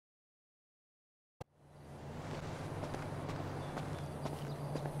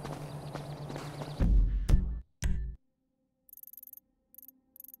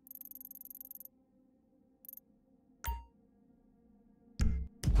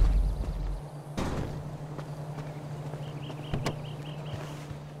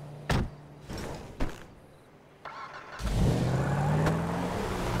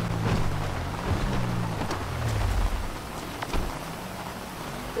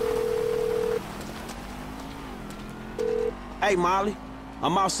Hey, Molly.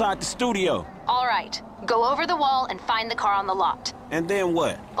 I'm outside the studio. All right. Go over the wall and find the car on the lot. And then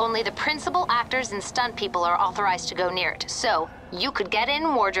what? Only the principal actors and stunt people are authorized to go near it. So, you could get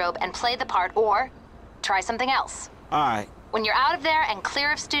in wardrobe and play the part, or try something else. All right. When you're out of there and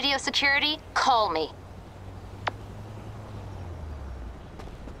clear of studio security, call me.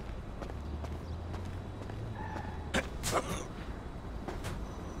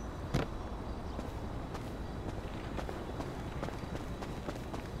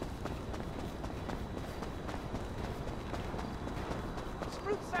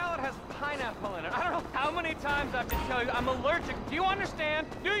 Fruit salad has pineapple in it. I don't know how many times I have to tell you I'm allergic. Do you understand?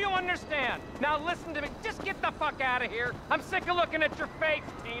 Do you understand? Now listen to me. Just get the fuck out of here. I'm sick of looking at your face,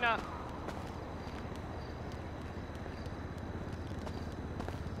 Tina.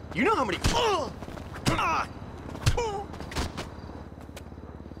 You know how many...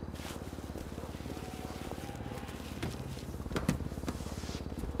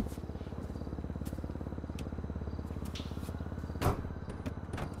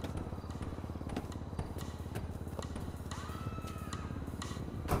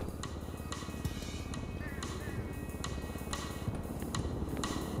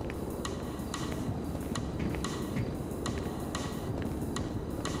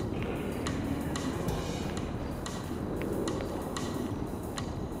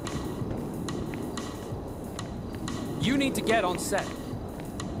 You need to get on set.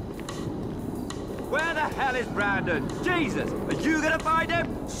 Where the hell is Brandon? Jesus! Are you gonna find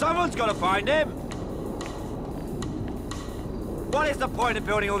him? Someone's gotta find him! What is the point of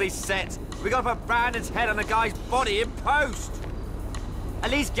building all these sets? We gotta put Brandon's head on the guy's body in post!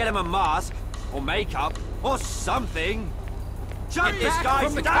 At least get him a mask, or makeup, or something! Shut this guy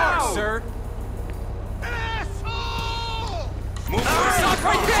from the down! car, sir! Asshole! Move yourself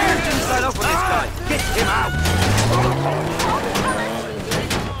right there! Inside off with this guy! Get him out!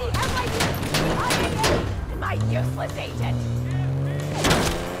 My useless agent!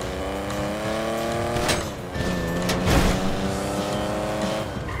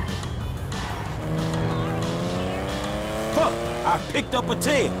 Fuck! I picked up a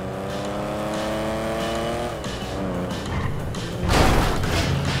tail.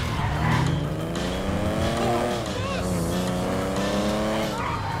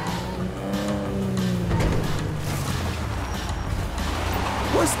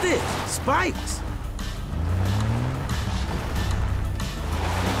 What's this? Spikes?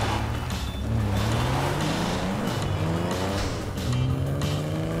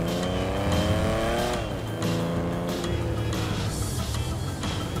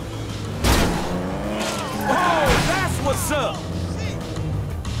 What's up?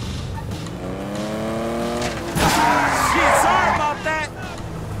 Shit, sorry about that.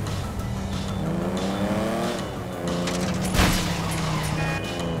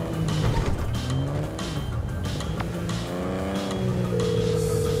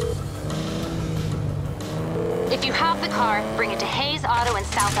 If you have the car, bring it to Hayes Auto in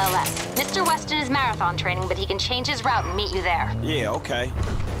South LS. Mr. Weston is marathon training, but he can change his route and meet you there. Yeah, okay.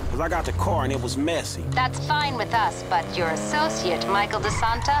 Because I got the car and it was messy. That's fine with us, but your associate, Michael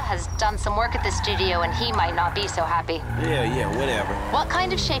DeSanta, has done some work at the studio and he might not be so happy. Yeah, whatever. What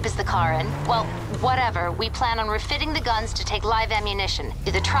kind of shape is the car in? Well, whatever. We plan on refitting the guns to take live ammunition.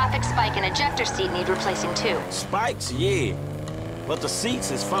 The traffic spike and ejector seat need replacing too. Spikes, yeah. But the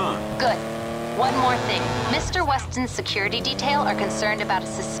seats is fine. Good. One more thing. Mr. Weston's security detail are concerned about a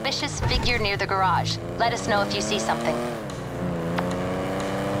suspicious figure near the garage. Let us know if you see something.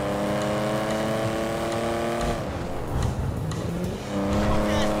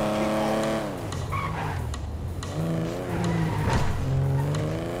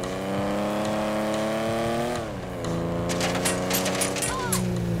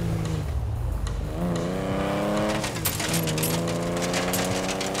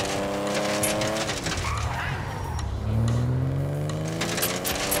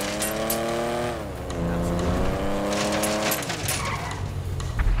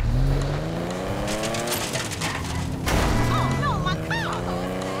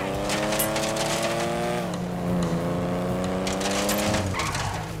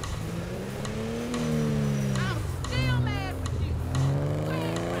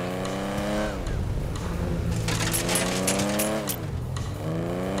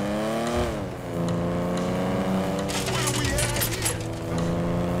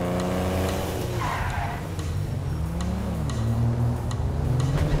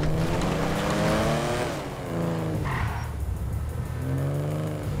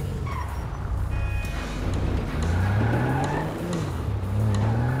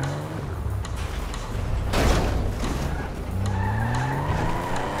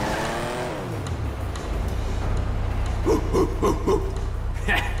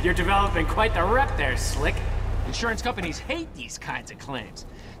 developing quite the rep there, Slick. Insurance companies hate these kinds of claims.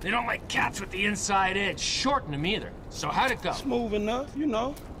 They don't like cats with the inside edge, shorten them either. So how'd it go? Smooth enough, you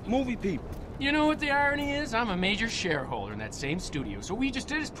know. Movie people. You know what the irony is? I'm a major shareholder in that same studio, so what we just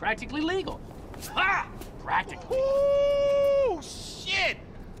did is practically legal. Ha! Practically. Ooh, shit!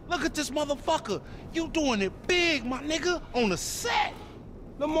 Look at this motherfucker. You doing it big, my nigga, on the set.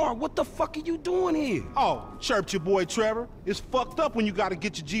 Lamar, what the fuck are you doing here? Oh, chirped your boy Trevor. It's fucked up when you gotta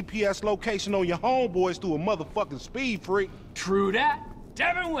get your GPS location on your homeboys through a motherfucking speed freak. True that.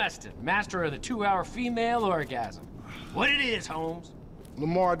 Devin Weston, master of the 2-hour female orgasm. What it is, Holmes?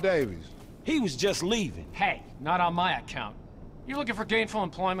 Lamar Davies. He was just leaving. Hey, not on my account. You looking for gainful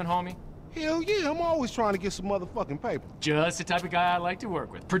employment, homie? Hell yeah, I'm always trying to get some motherfucking paper. Just the type of guy I like to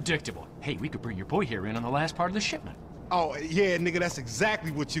work with. Predictable. Hey, we could bring your boy here in on the last part of the shipment. Oh, yeah, nigga, that's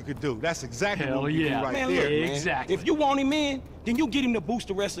exactly what you could do. That's exactly Hell what we yeah. do right Man, there. look, man. Exactly. If you want him in, then you get him to boost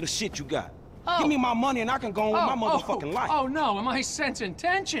the rest of the shit you got. Give me my money and I can go on with my motherfucking life. Oh, no, am I sensing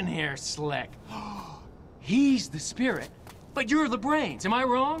tension here, Slick? He's the spirit, but you're the brains, am I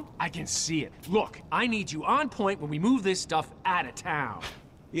wrong? I can see it. Look, I need you on point when we move this stuff out of town.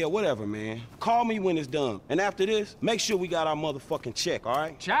 Yeah, whatever, man. Call me when it's done. And after this, make sure we got our motherfucking check, all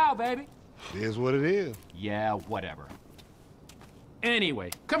right? Ciao, baby. It is what it is. Yeah, whatever. Anyway,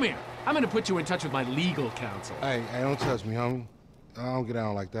 come here. I'm gonna put you in touch with my legal counsel. Hey, don't touch me, homie. I don't get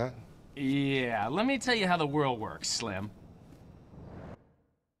down like that. Yeah, let me tell you how the world works, Slim.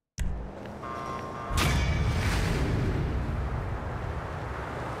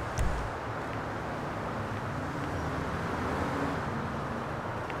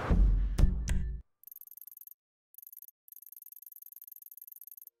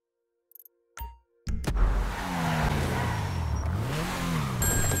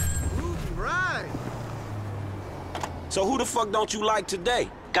 So who the fuck don't you like today?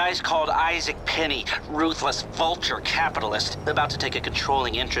 Guy's called Isaac Penny, ruthless vulture capitalist, about to take a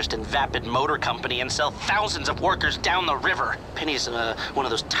controlling interest in Vapid Motor Company and sell thousands of workers down the river. Penny's one of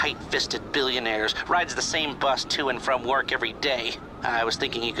those tight-fisted billionaires, rides the same bus to and from work every day. I was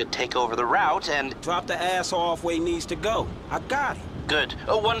thinking he could take over the route and... Drop the ass off where he needs to go. I got him. Good.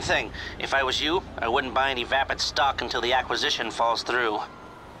 Oh, one thing. If I was you, I wouldn't buy any Vapid stock until the acquisition falls through.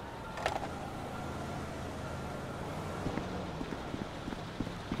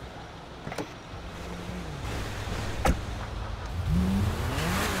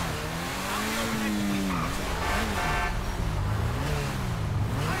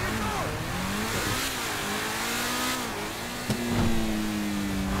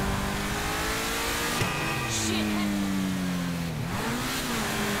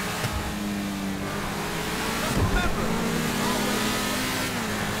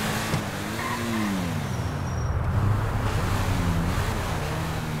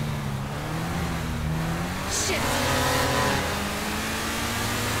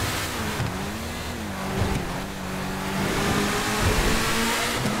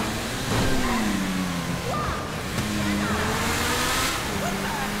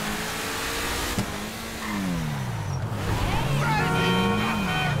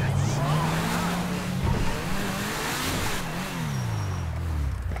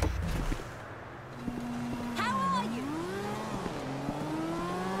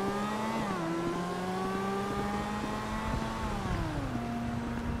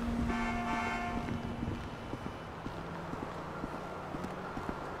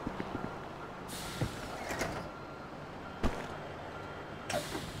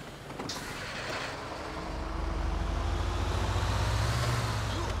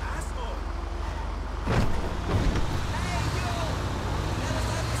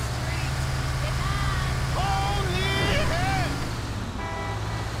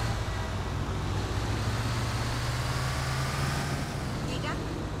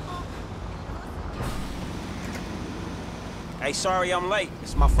 Hey, sorry I'm late.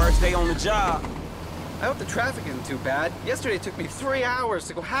 It's my first day on the job. I hope the traffic isn't too bad. Yesterday it took me 3 hours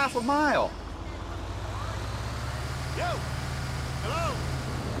to go half a mile. Yo! Hello!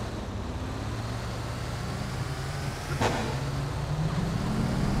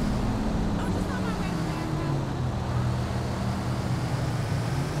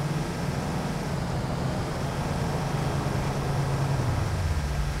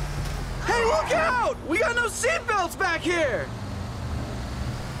 Hey, look out! We got no seatbelts back here!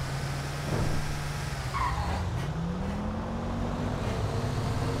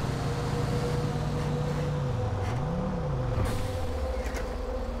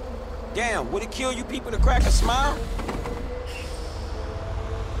 Damn, would it kill you people to crack a smile?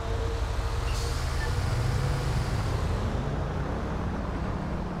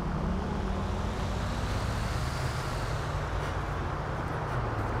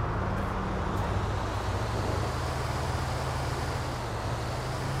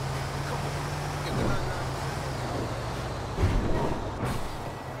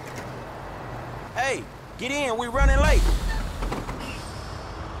 Get in, we're running late.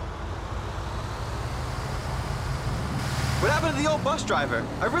 What happened to the old bus driver?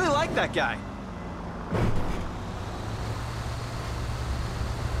 I really like that guy.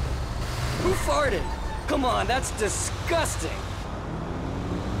 Who farted? Come on, that's disgusting.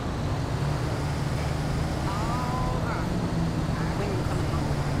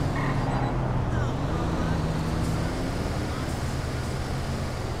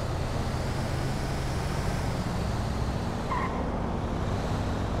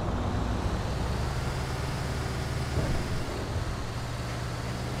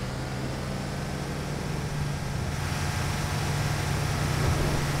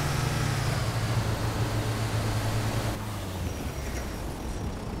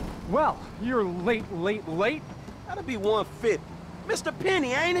 Well, you're late. That'll be 150. Mr.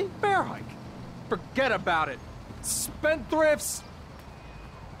 Penny, ain't he? Bear hike. Forget about it. Spendthrifts.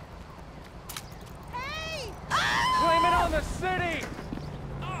 Hey! Blame it on the city.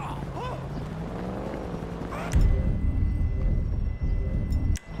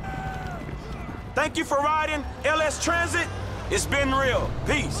 Thank you for riding LS Transit. It's been real.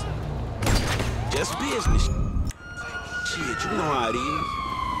 Peace. Just business. Shit, you know how it is.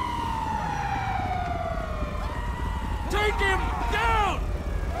 Take him down!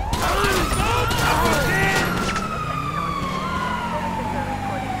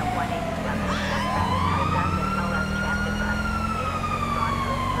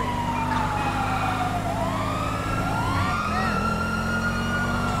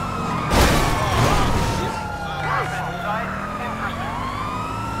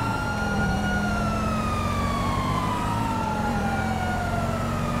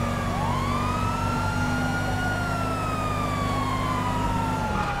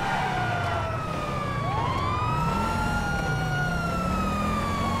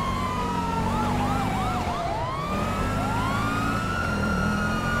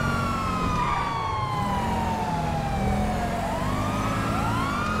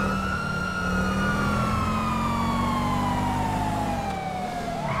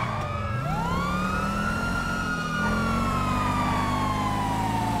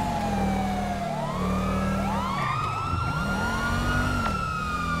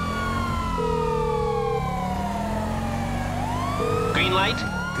 Green light?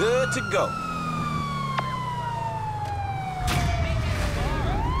 Good to go.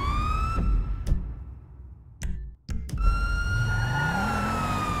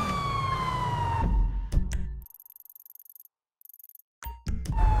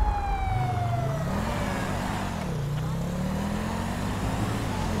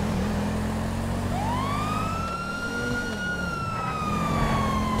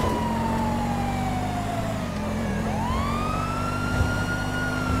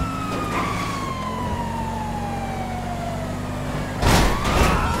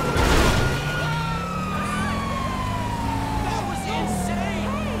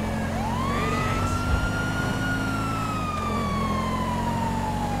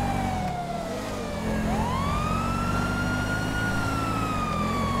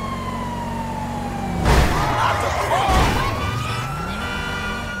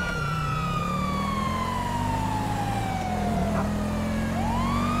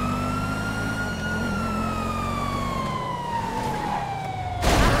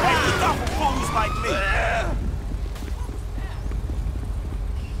 Like me.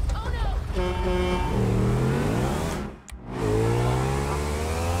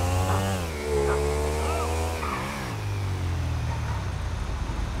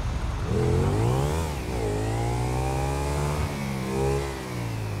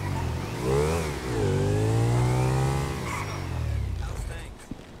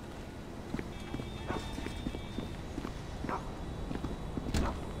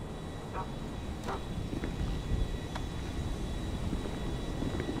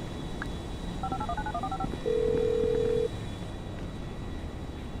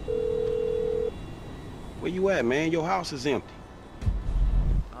 Where you at, man? Your house is empty.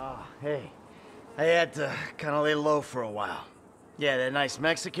 Oh, hey. I had to kind of lay low for a while. Yeah, that nice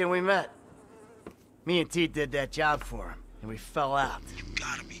Mexican we met. Me and T did that job for him, and we fell out. You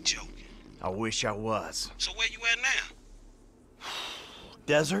gotta be joking. I wish I was. So where you at now?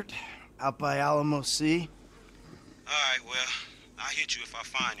 Desert, out by Alamo Sea. All right, well, I'll hit you if I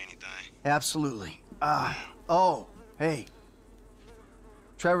find anything. Absolutely. Oh, hey.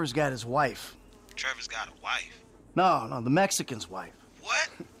 Trevor's got his wife. Trevor's got a wife. No, the Mexican's wife. What?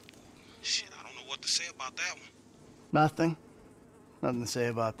 Shit, I don't know what to say about that one. Nothing. Nothing to say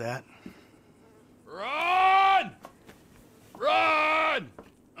about that. Run! Run!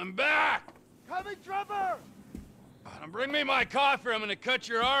 I'm back! coming, Trevor! Bring me my coffee, I'm gonna cut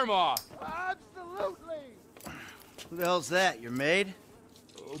your arm off. Absolutely! Who the hell's that, your maid?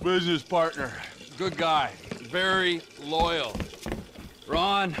 Business partner. Good guy. Very loyal.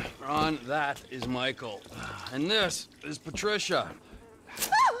 Ron, that is Michael. And this is Patricia.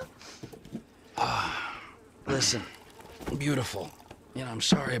 Listen, beautiful. You know, I'm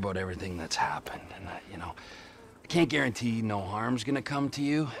sorry about everything that's happened. And, I can't guarantee no harm's gonna come to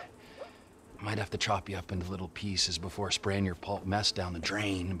you. I might have to chop you up into little pieces before spraying your pulp mess down the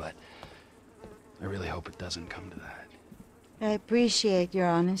drain, but I really hope it doesn't come to that. I appreciate your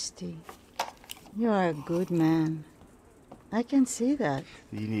honesty. You are a good man. I can see that.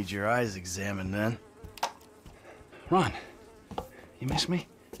 You need your eyes examined, then. Ron, you miss me?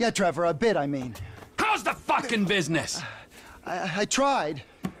 Yeah, Trevor, a bit, I mean. How's the fucking business? I tried.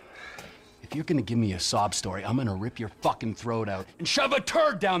 If you're gonna give me a sob story, I'm gonna rip your fucking throat out and shove a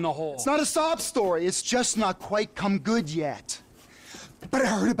turd down the hole. It's not a sob story, it's just not quite come good yet. But I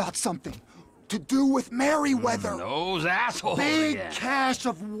heard about something to do with Merryweather. Those assholes. Big cache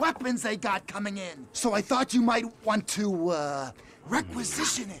of weapons they got coming in. So I thought you might want to,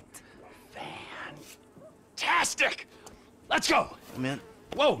 requisition it. Fantastic! Let's go! Man.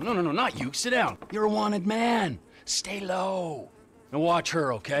 Whoa, no, not you. Sit down. You're a wanted man. Stay low. Now watch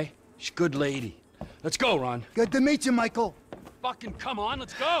her, okay? She's a good lady. Let's go, Ron. Good to meet you, Michael. Fucking come on,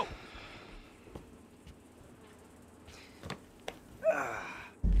 let's go!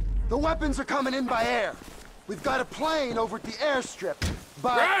 The weapons are coming in by air. We've got a plane over at the airstrip,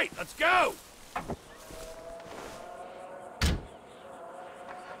 but... Right, let's go!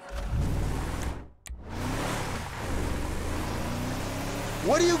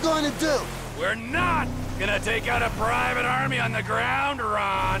 What are you going to do? We're not gonna take out a private army on the ground,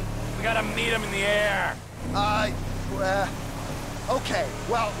 Ron. We gotta meet them in the air. Okay.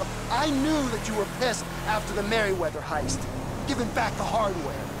 Well, I knew that you were pissed after the Merryweather heist. Giving back the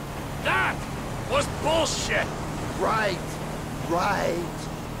hardware. That was bullshit! Right.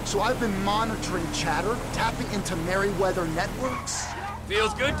 So I've been monitoring chatter, tapping into Merryweather networks.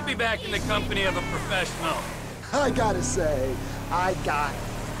 Feels good to be back in the company of a professional. I gotta say,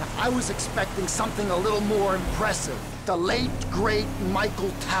 I was expecting something a little more impressive. The late, great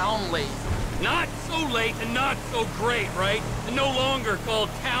Michael Townley. Not so late and not so great, right? And no longer called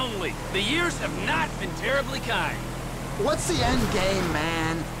Townley. The years have not been terribly kind. What's the end game,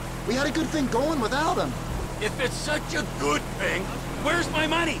 man? We had a good thing going without him. If it's such a good thing, where's my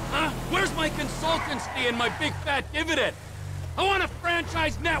money, huh? Where's my consultancy and my big fat dividend? I want a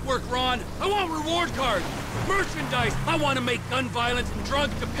franchise network, Ron. I want reward cards, merchandise. I want to make gun violence and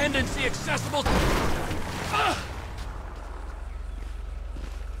drug dependency accessible.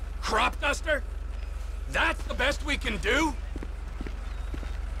 Crop duster? That's the best we can do?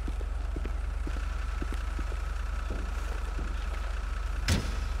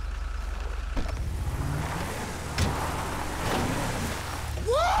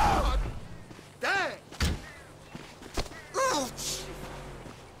 What? Dang! Ouch!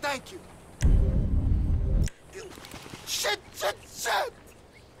 Thank you. Shit!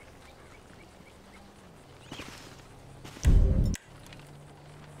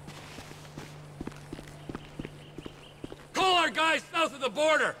 Call our guys south of the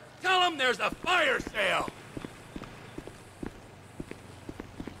border. Tell them there's a fire sale.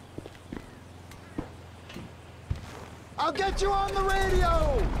 I'll get you on the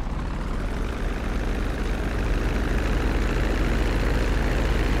radio!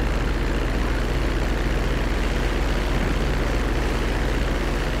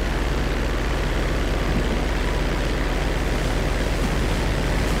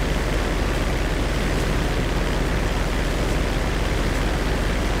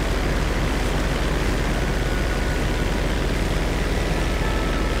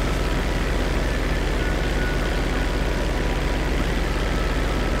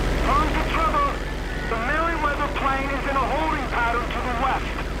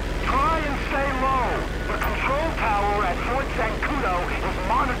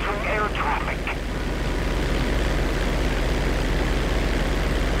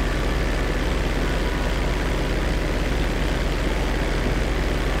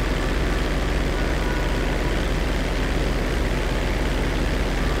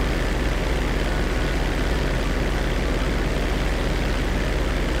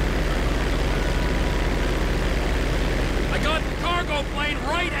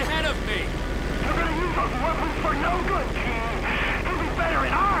 Right ahead of me! You're gonna use those weapons for no good, King. It'll be better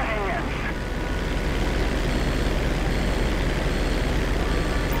in our hands.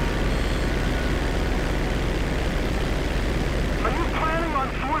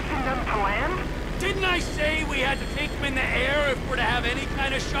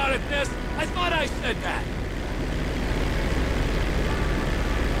 shot at this? I thought I said that.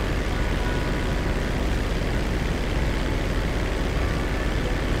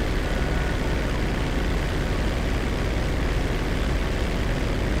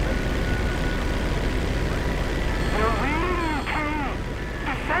 You're reading, King.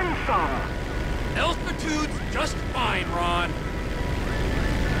 Descend some. Altitude's just fine, Ron.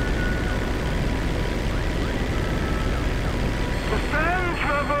 Descend,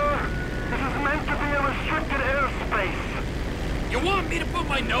 Trevor. This is meant to be a restricted airspace. You want me to put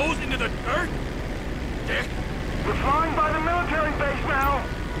my nose into the dirt? Dick. You're flying by the military base now.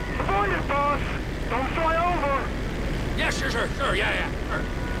 Avoid it, boss. Don't fly over. Yeah, sure, yeah, sure.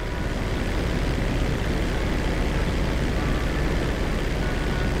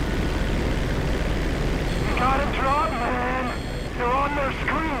 You gotta drop, man. You're on their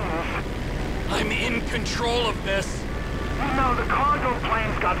screens. I'm in control of this. You know, the cargo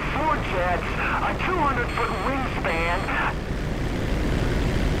plane's got 4 jets, a 200-foot wingspan.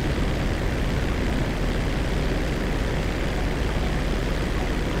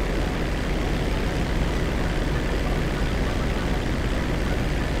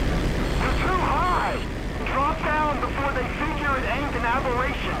 You're too high. Drop down before they figure it ain't an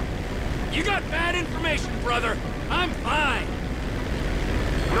aberration. You got bad information, brother. I'm fine.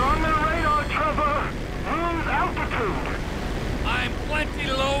 You're on their radar, Trevor. Lose altitude. I'm plenty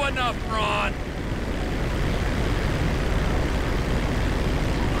low enough, Ron.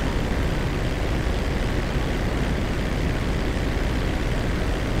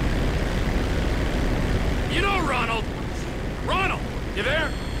 You know, Ronald. Ronald, you there?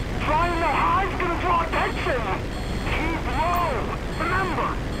 Flying the high's gonna draw attention. Keep low. Remember,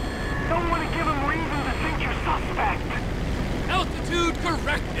 don't want to give them reason to think you're suspect. Altitude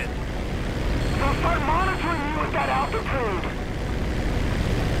corrected. They'll start monitoring you at that altitude.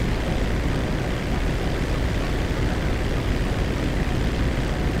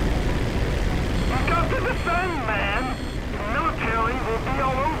 You've got to descend, man. The military will be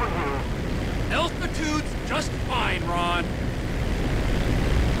all over you. Altitude's just fine, Ron.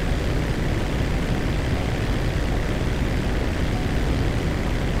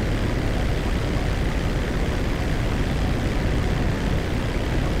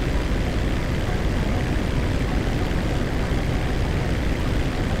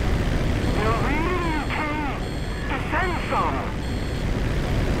 You're reading, King. Descend some.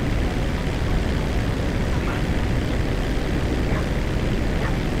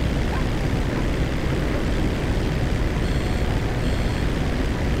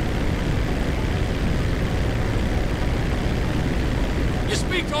 You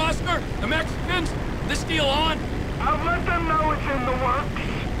speak to Oscar? The Mexicans? This deal on? I'll let them know it's in the works.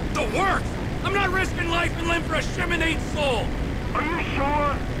 The works? I'm not risking life and limb for a Cheminade soul. Are you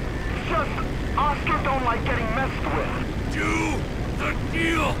sure? It's just Oscar don't like getting messed with. Do the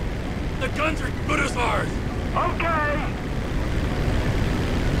deal. The guns are good as ours. Okay.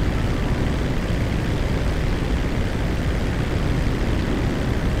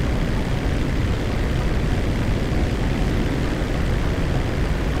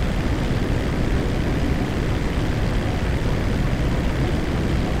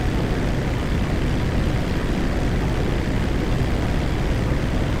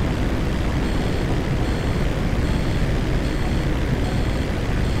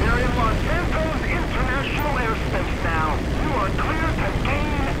 They're in Los Santos International Airspace now.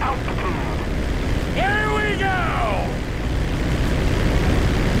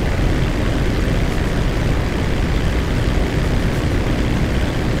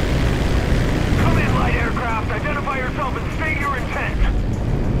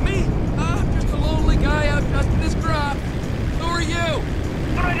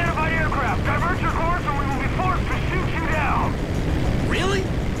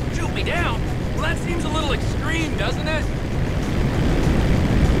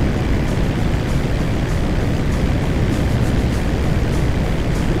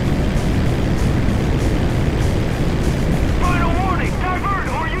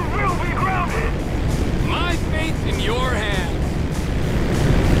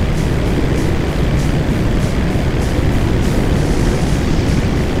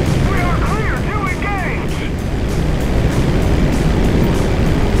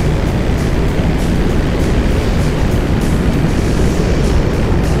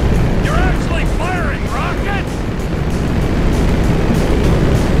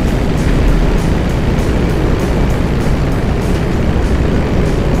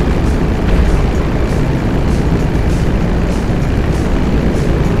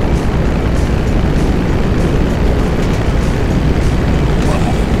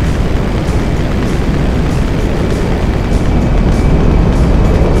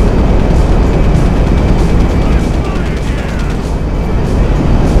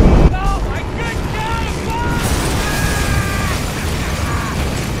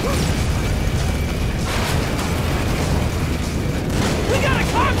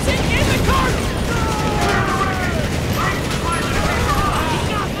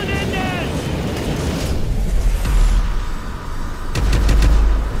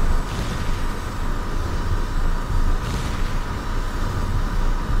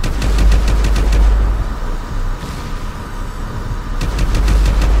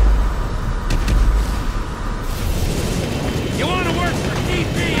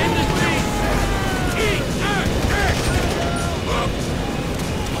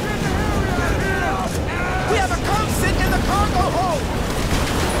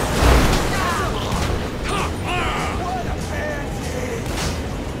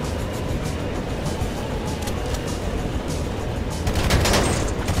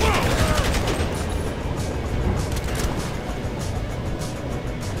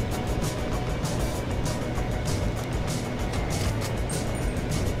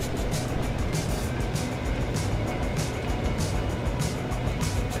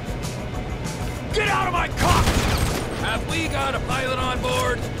 We got a pilot on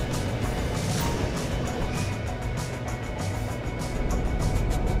board.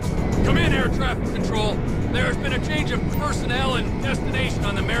 Come in, air traffic control. There's been a change of personnel and destination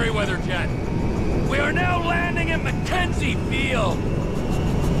on the Merryweather jet. We are now landing at Mackenzie Field.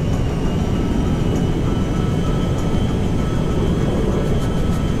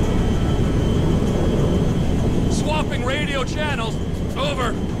 Swapping radio channels.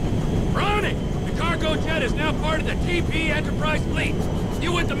 Over. Ronnie! The cargo jet is now part of the TP Enterprise fleet.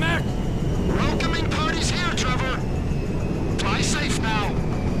 You with the mech? Welcoming party's here, Trevor. Fly safe now.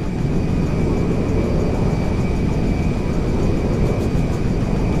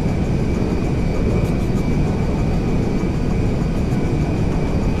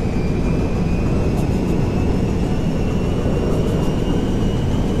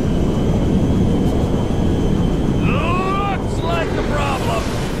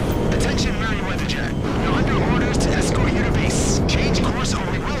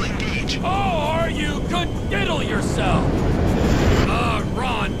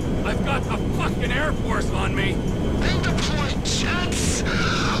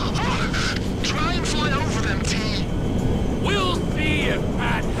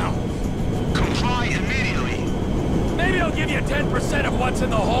 Give you 10% of what's in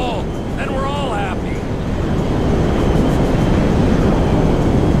the hole, and we're all happy.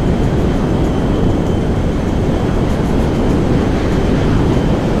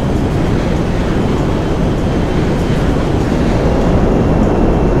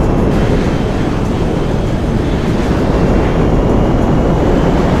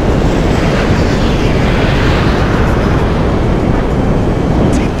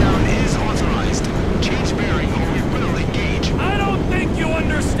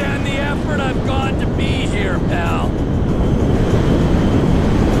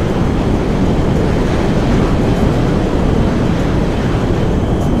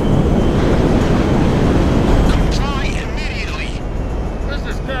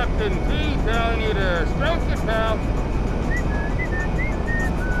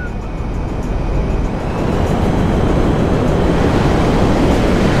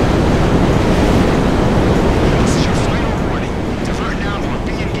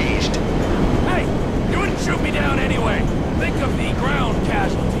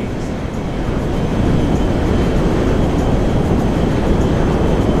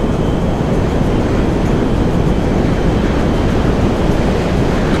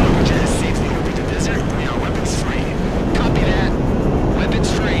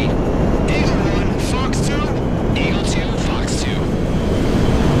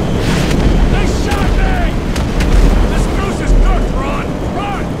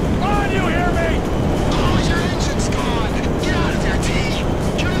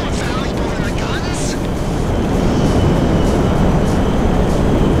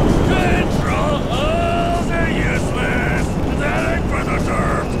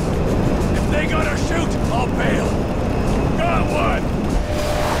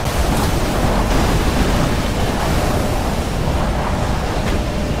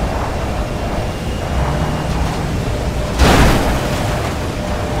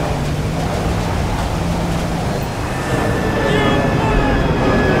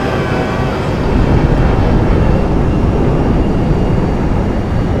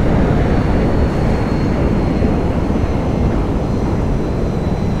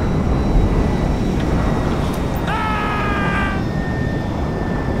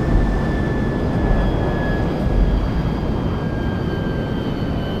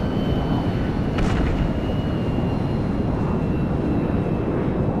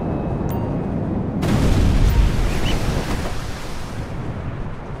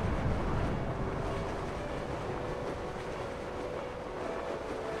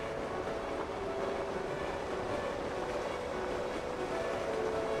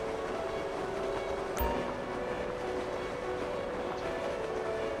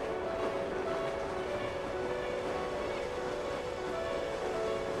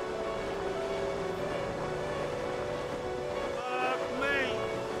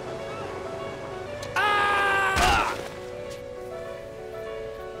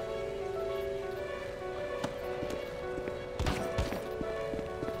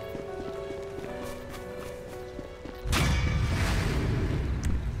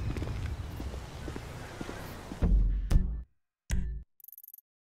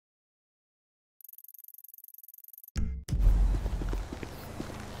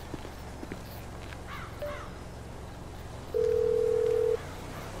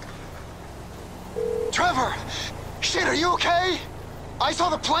 Trevor! Shit, are you okay? I saw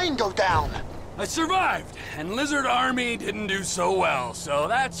the plane go down. I survived, and Lizard Army didn't do so well, so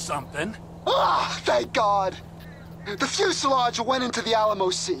that's something. Ah, thank God. The fuselage went into the Alamo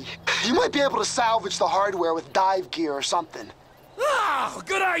Sea. You might be able to salvage the hardware with dive gear or something. Ah,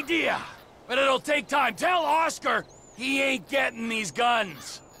 good idea. But it'll take time. Tell Oscar he ain't getting these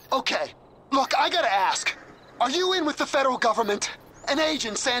guns. Okay, look, I gotta ask. Are you in with the federal government? An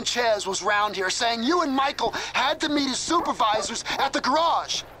agent, Sanchez, was round here saying you and Michael had to meet his supervisors at the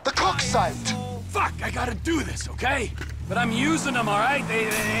garage, the cook site. Fuck, I gotta do this, okay? But I'm using them, all right? They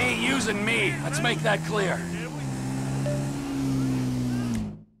ain't using me. Let's make that clear.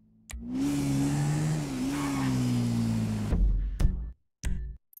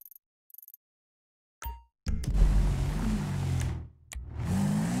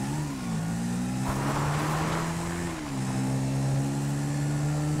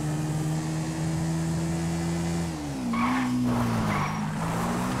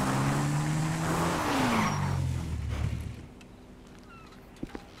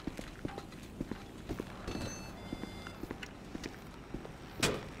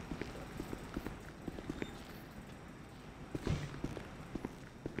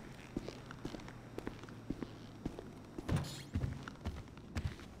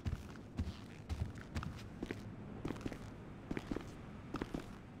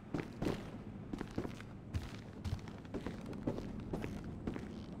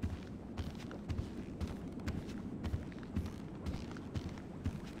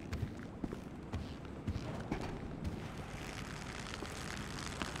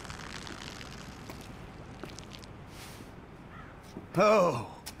 Oh,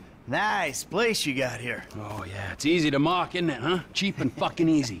 nice place you got here. Oh, yeah, it's easy to mock, isn't it, huh? Cheap and fucking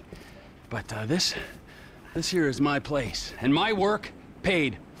easy. But this here is my place. And my work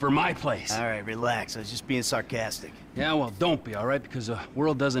paid for my place. All right, relax. I was just being sarcastic. Yeah, well, don't be, all right? Because the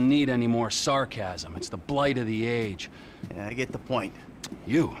world doesn't need any more sarcasm. It's the blight of the age. Yeah, I get the point.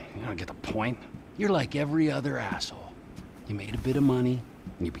 You don't get the point. You're like every other asshole. You made a bit of money,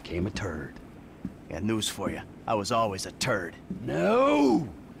 and you became a turd. Got news for you. I was always a turd. No!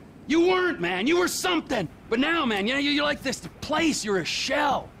 You weren't, man. You were something. But now, man, you're like this place. You're a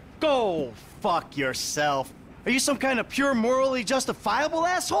shell. Go fuck yourself. Are you some kind of pure morally justifiable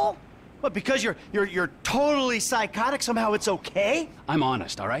asshole? What, because you're totally psychotic, somehow it's okay? I'm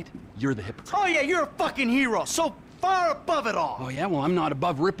honest, all right? You're the hypocrite. Oh yeah, you're a fucking hero. So far above it all. Oh yeah? Well, I'm not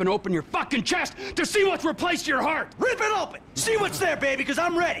above ripping open your fucking chest to see what's replaced your heart. Rip it open. See what's there, baby, because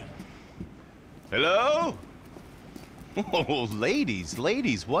I'm ready. Hello? Oh,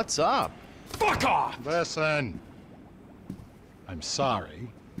 ladies, what's up? Fuck off! Listen. I'm sorry,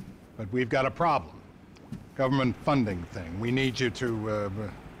 but we've got a problem. Government funding thing. We need you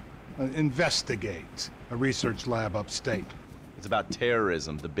to, investigate a research lab upstate. It's about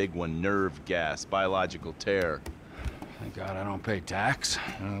terrorism, the big one, nerve gas, biological terror. Thank God I don't pay tax.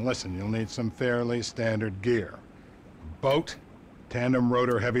 Listen, you'll need some fairly standard gear. Boat, tandem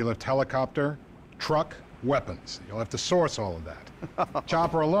rotor heavy lift helicopter, truck, weapons. You'll have to source all of that.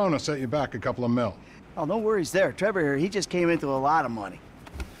 Chopper alone will set you back a couple of mil. Oh, no worries there. Trevor here, he just came into a lot of money.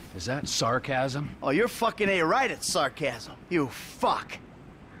 Is that sarcasm? Oh, you're fucking A-right at sarcasm. You fuck.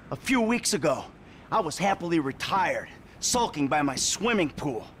 A few weeks ago, I was happily retired, sulking by my swimming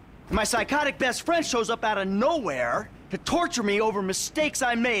pool. And my psychotic best friend shows up out of nowhere to torture me over mistakes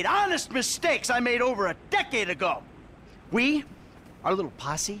I made, honest mistakes I made over a decade ago. We, our little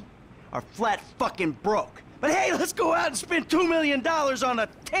posse, are flat fucking broke. But hey, let's go out and spend $2 million on a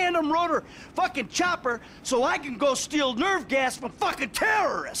tandem rotor fucking chopper so I can go steal nerve gas from fucking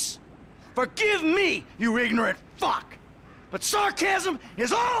terrorists. Forgive me, you ignorant fuck. But sarcasm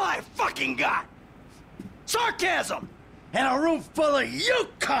is all I fucking got. Sarcasm! And a room full of you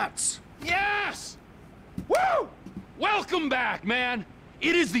cunts! Yes! Woo! Welcome back, man.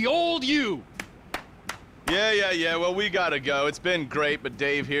 It is the old you. Yeah, well, we gotta go. It's been great, but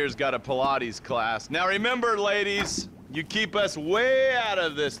Dave here's got a Pilates class. Now remember, ladies, you keep us way out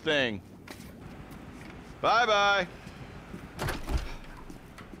of this thing. Bye-bye.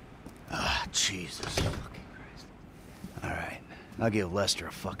 Ah, Jesus fucking Christ. All right, I'll give Lester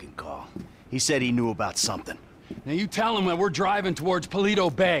a fucking call. He said he knew about something. Now you tell him that we're driving towards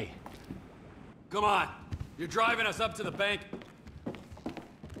Paleto Bay. Come on. You're driving us up to the bank.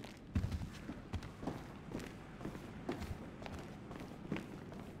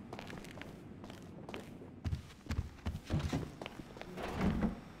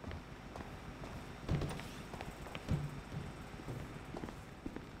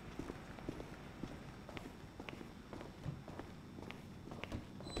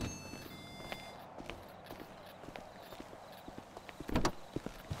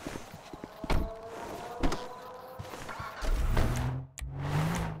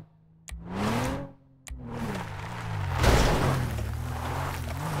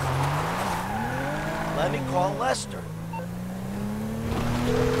 Let me call Lester.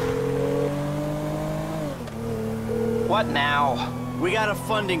 What now? We got a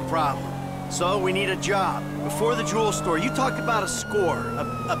funding problem, so we need a job. Before the jewel store, you talked about a score,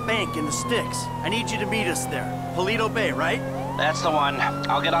 a bank in the sticks. I need you to meet us there. Polito Bay, right? That's the one.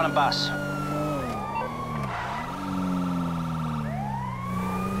 I'll get on a bus.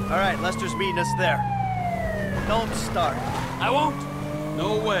 All right, Lester's meeting us there. Don't start. I won't.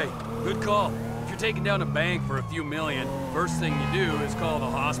 No way. Good call. If you're taking down a bank for a few million, first thing you do is call the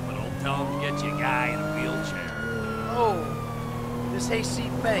hospital, tell them to get you a guy in a wheelchair. Oh, this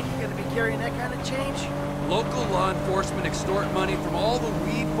hayseed bank, you gonna be carrying that kind of change? Local law enforcement extort money from all the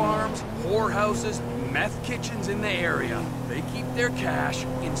weed farms, whorehouses, meth kitchens in the area. They keep their cash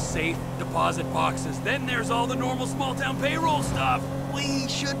in safe deposit boxes. Then there's all the normal small-town payroll stuff. We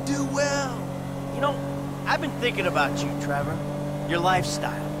should do well. You know, I've been thinking about you, Trevor. Your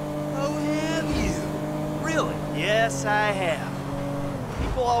lifestyle. Oh, have you? Really? Yes, I have.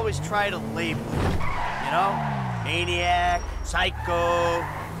 People always try to label you. You know? Maniac, psycho,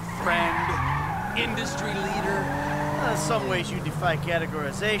 friend, industry leader. In some ways you defy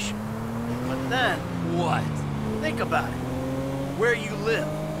categorization. But then... What? Think about it. Where you live.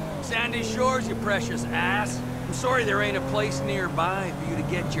 Sandy Shores, you precious ass. I'm sorry there ain't a place nearby for you to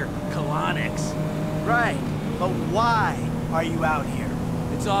get your colonics. Right, but why are you out here?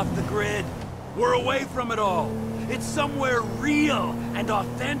 It's off the grid. We're away from it all. It's somewhere real and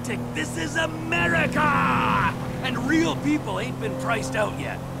authentic. This is America! And real people ain't been priced out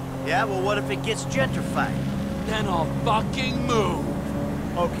yet. Yeah, well what if it gets gentrified? Then I'll fucking move.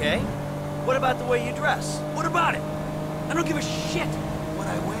 Okay. What about the way you dress? What about it? I don't give a shit what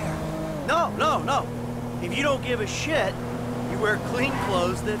I wear. No. If you don't give a shit, you wear clean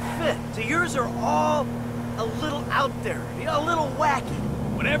clothes that fit. So yours are all a little out there, you know, a little wacky.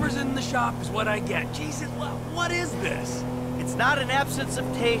 Whatever's in the shop is what I get. Jesus, what is this? It's not an absence of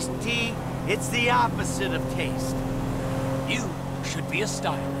taste, T. It's the opposite of taste. You should be a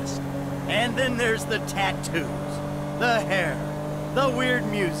stylist. And then there's the tattoos, the hair, the weird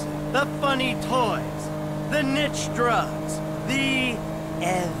music, the funny toys, the niche drugs, the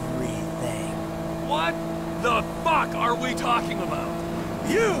everything. What the fuck are we talking about?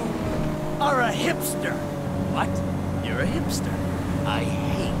 You are a hipster. What? You're a hipster. I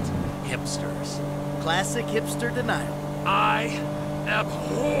hate hipsters. Classic hipster denial. I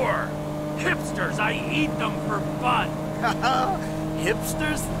abhor hipsters. I eat them for fun.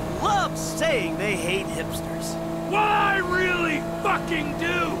 Hipsters love saying they hate hipsters. What I really fucking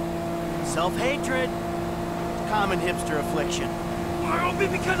do? Self-hatred. Common hipster affliction. Oh,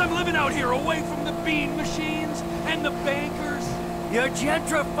 because I'm living out here away from the bean machines and the bankers. You're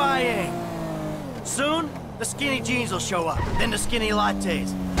gentrifying. Soon, the skinny jeans will show up, then the skinny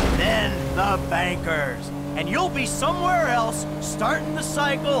lattes, then the bankers. And you'll be somewhere else, starting the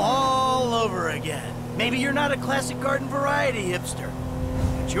cycle all over again. Maybe you're not a classic garden variety hipster,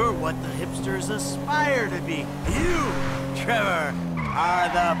 but you're what the hipsters aspire to be. You, Trevor, are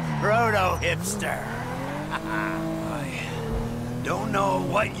the proto-hipster. I don't know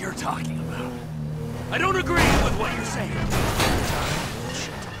what you're talking about. I don't agree with what you're saying.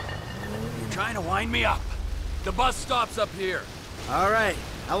 Bullshit. You're trying to wind me up. The bus stops up here. All right.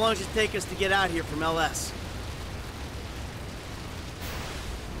 How long does it take us to get out here from LS?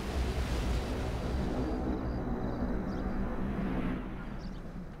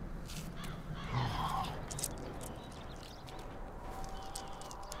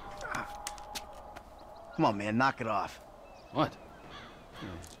 Come on, man, knock it off. What?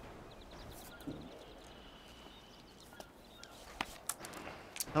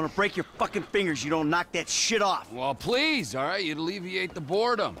 I'm gonna break your fucking fingers. You don't knock that shit off. Well, please, all right? You'd alleviate the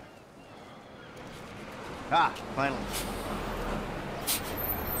boredom. Ah, finally.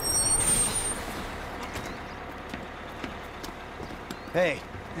 Hey.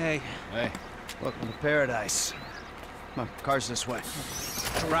 Hey. Welcome to paradise. Come on, car's this way.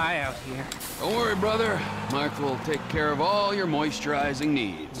 Dry out here. Don't worry, brother. Mark will take care of all your moisturizing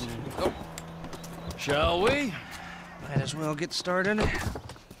needs. Oh. Shall we? Might as well get started.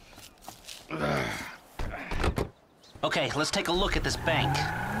 Okay, let's take a look at this bank.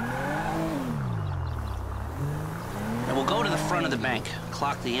 Now we'll go to the front of the bank,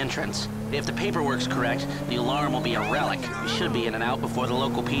 clock the entrance. If the paperwork's correct, the alarm will be a relic. We should be in and out before the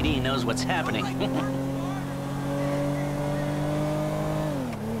local PD knows what's happening.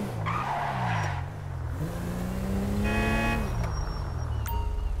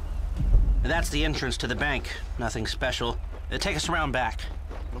 That's the entrance to the bank. Nothing special. Take us around back.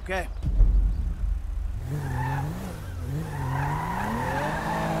 Okay.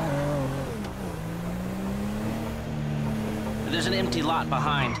 There's an empty lot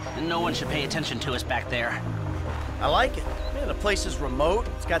behind, and no one should pay attention to us back there. I like it. Man, the place is remote.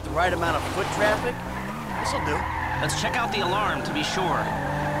 It's got the right amount of foot traffic. This'll do. Let's check out the alarm to be sure.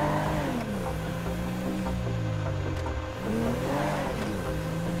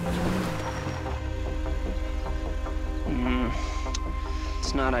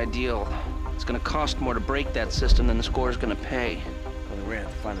 It's not ideal. It's gonna cost more to break that system than the score's gonna pay. Well, we're gonna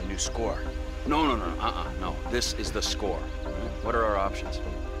have to find a new score. No. This is the score. What are our options?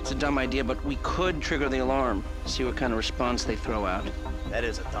 It's a dumb idea, but we could trigger the alarm. See what kind of response they throw out. That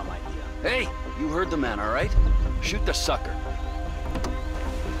is a dumb idea. Hey, you heard the man, all right? Shoot the sucker.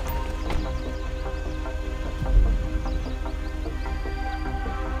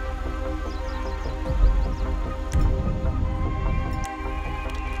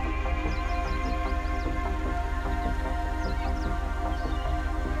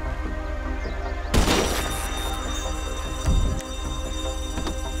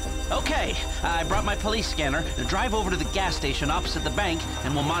 Okay, I brought my police scanner. Now drive over to the gas station opposite the bank,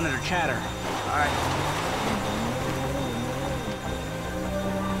 and we'll monitor chatter. All right.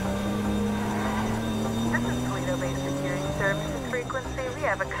 This is Toledo Bay Security Services frequency. We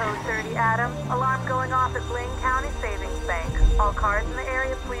have a code 30 Adam. Alarm going off at Blaine County Savings Bank. All cars in the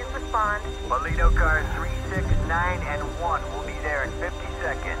area, please respond. Toledo cars 3, 6, 9, and 1 will be there in 50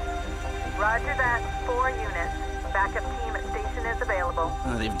 seconds. Roger that. 4 units. Backup team at station is available.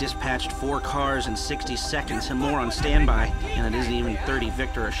 They've dispatched 4 cars in 60 seconds and more on standby, and it isn't even 30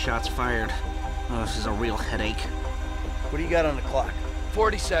 Victor shots fired. Oh, this is a real headache. What do you got on the clock?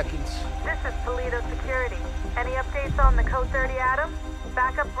 40 seconds. This is Toledo Security. Any updates on the code 30 Adam?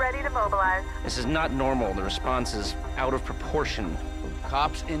 Backup ready to mobilize. This is not normal. The response is out of proportion.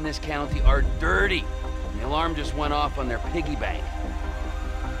 Cops in this county are dirty. The alarm just went off on their piggy bank.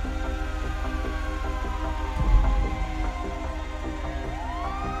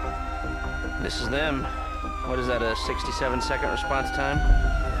 This is them. What is that, a 67-second response time?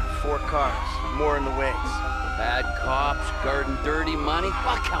 Yeah, 4 cars. More in the wings. Bad cops, guarding dirty money.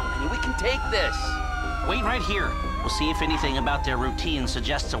 Fuck how many? We can take this. Wait right here. We'll see if anything about their routine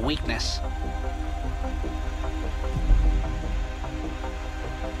suggests a weakness.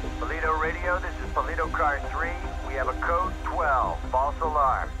 Toledo Radio, this is Toledo car 3. We have a code 12, false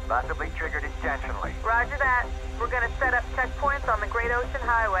alarm, possibly triggered intentionally. Roger that. We're gonna set up checkpoints on the Great Ocean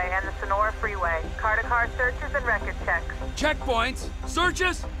Highway and the Sonora Freeway. Car-to-car searches and record checks. Checkpoints?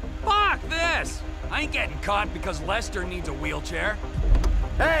 Searches? Fuck this! I ain't getting caught because Lester needs a wheelchair.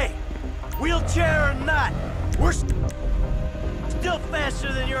 Hey! Wheelchair or not, we're still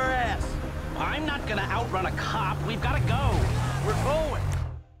faster than your ass. I'm not gonna outrun a cop. We've gotta go. We're going.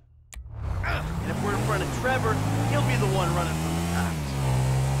 And if we're in front of Trevor, he'll be the one running from the cops.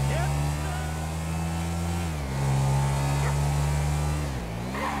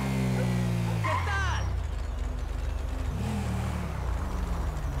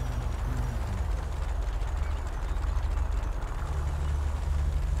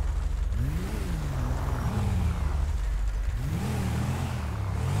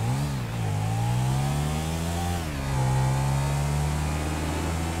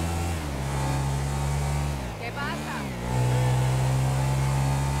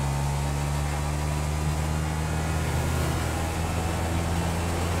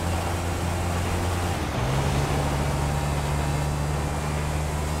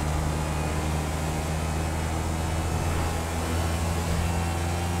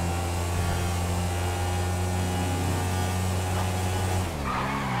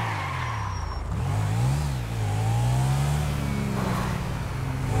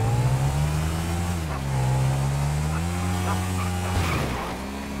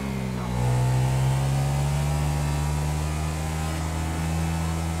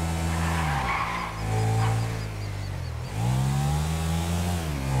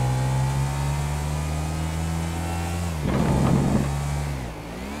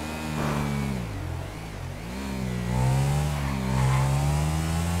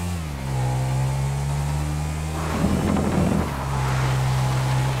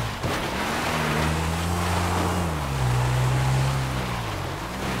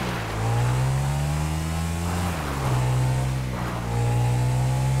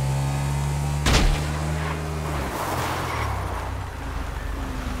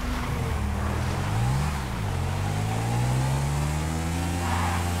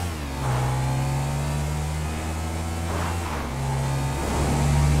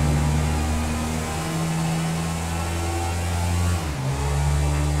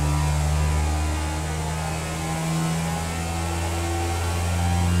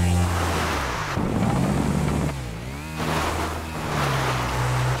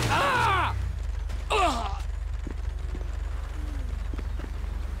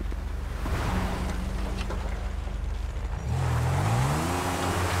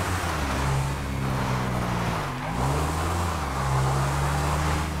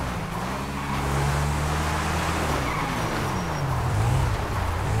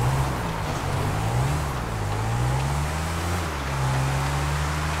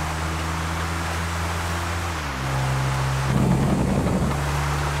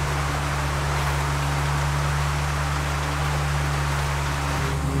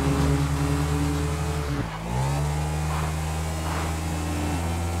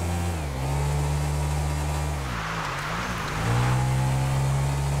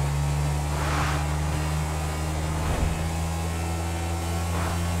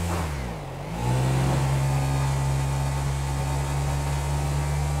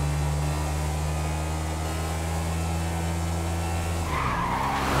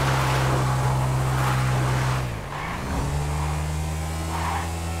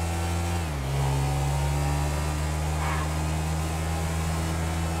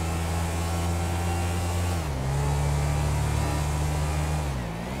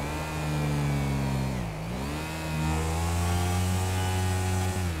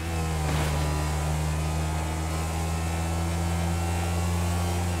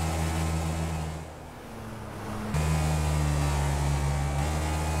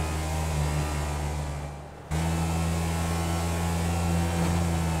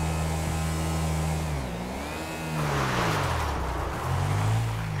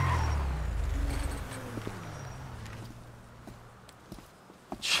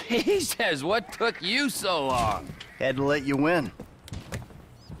 Jesus, what took you so long? Had to let you win.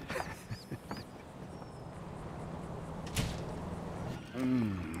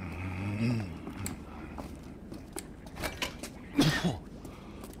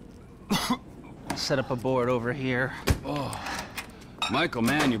 Set up a board over here. Oh, Michael,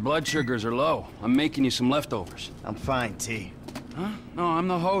 man, your blood sugars are low. I'm making you some leftovers. I'm fine, T. Huh? No, I'm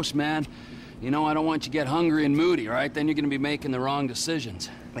the host, man. You know, I don't want you to get hungry and moody, all right? Then you're gonna be making the wrong decisions.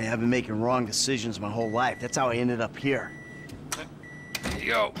 Man, I've been making wrong decisions my whole life. That's how I ended up here. There you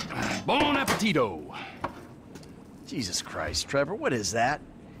go. Bon appetito. Jesus Christ, Trevor, what is that?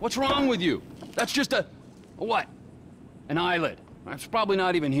 What's wrong with you? That's just a what? An eyelid. That's probably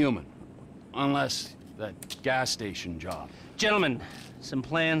not even human. Unless that gas station job. Gentlemen, some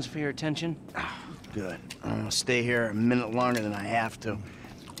plans for your attention? Good. I'm gonna stay here a minute longer than I have to.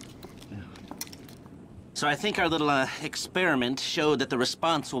 So I think our little experiment showed that the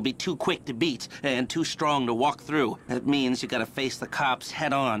response will be too quick to beat and too strong to walk through. That means you gotta face the cops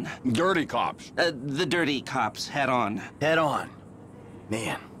head on. Dirty cops? The dirty cops head on. Head on?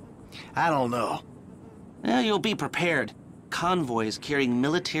 Man, I don't know. You'll be prepared. Convoys carrying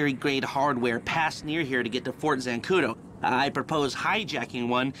military-grade hardware pass near here to get to Fort Zancudo. I propose hijacking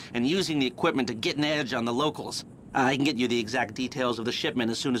one and using the equipment to get an edge on the locals. I can get you the exact details of the shipment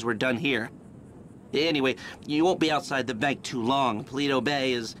as soon as we're done here. Anyway, you won't be outside the bank too long. Paleto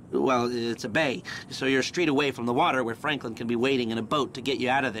Bay is, well, it's a bay, so you're a street away from the water where Franklin can be waiting in a boat to get you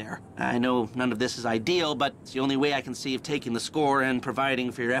out of there. I know none of this is ideal, but it's the only way I can see of taking the score and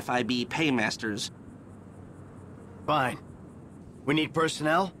providing for your FIB paymasters. Fine. We need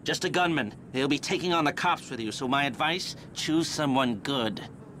personnel? Just a gunman. They'll be taking on the cops with you, so my advice, choose someone good.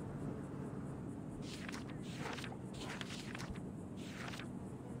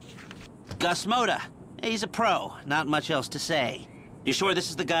 Gus Moda. He's a pro. Not much else to say. You sure this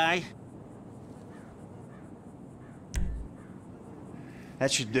is the guy?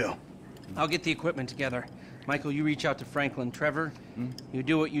 That should do. I'll get the equipment together. Michael, you reach out to Franklin. Trevor, you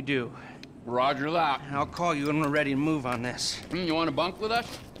do what you do. Roger that. I'll call you when we're ready to move on this. You want to bunk with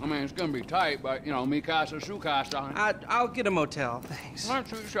us? I mean, it's gonna be tight, but, you know, mi casa, su casa. I'll get a motel, thanks. All right,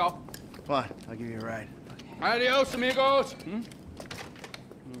 suit yourself. Come on, I'll give you a ride. Adios, amigos.